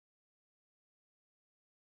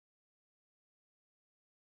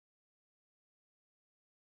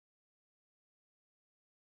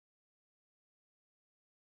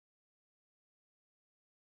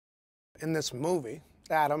In this movie,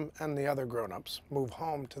 Adam and the other grown-ups move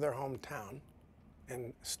home to their hometown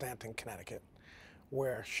in Stanton, Connecticut,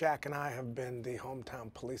 where Shaq and I have been the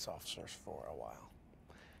hometown police officers for a while.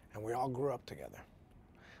 And we all grew up together.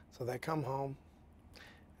 So they come home,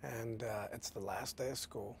 and it's the last day of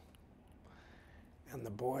school. And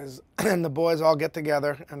the boys and the boys all get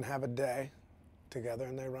together and have a day together,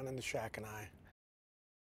 and they run into Shaq and I.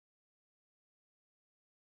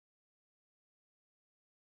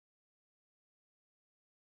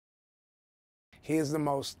 He is the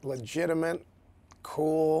most legitimate,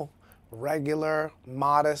 cool, regular,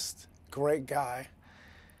 modest, great guy.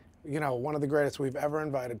 You know, one of the greatest we've ever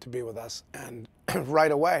invited to be with us. And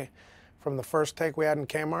right away, from the first take we had in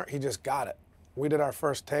Kmart, he just got it. We did our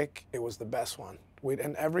first take. It was the best one.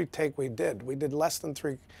 And every take we did less than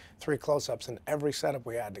three close-ups in every setup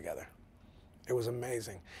we had together. It was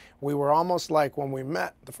amazing. We were almost like, when we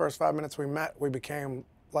met, the first 5 minutes we met, we became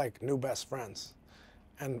like new best friends.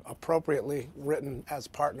 And appropriately written as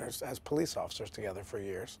partners, as police officers together for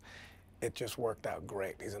years. It just worked out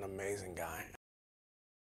great. He's an amazing guy.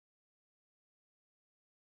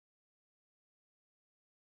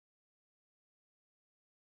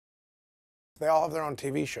 They all have their own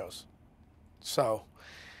TV shows. So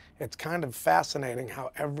it's kind of fascinating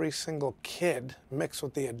how every single kid mixed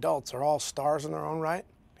with the adults are all stars in their own right,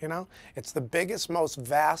 you know? It's the biggest, most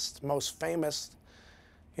vast, most famous,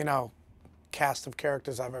 you know, cast of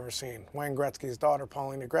characters I've ever seen. Wayne Gretzky's daughter,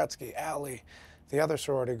 Paulina Gretzky, Allie, the other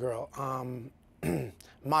sorority girl,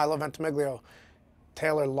 Milo Ventimiglia,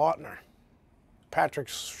 Taylor Lautner, Patrick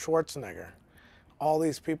Schwarzenegger. All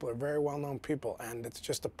these people are very well-known people, and it's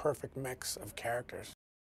just a perfect mix of characters.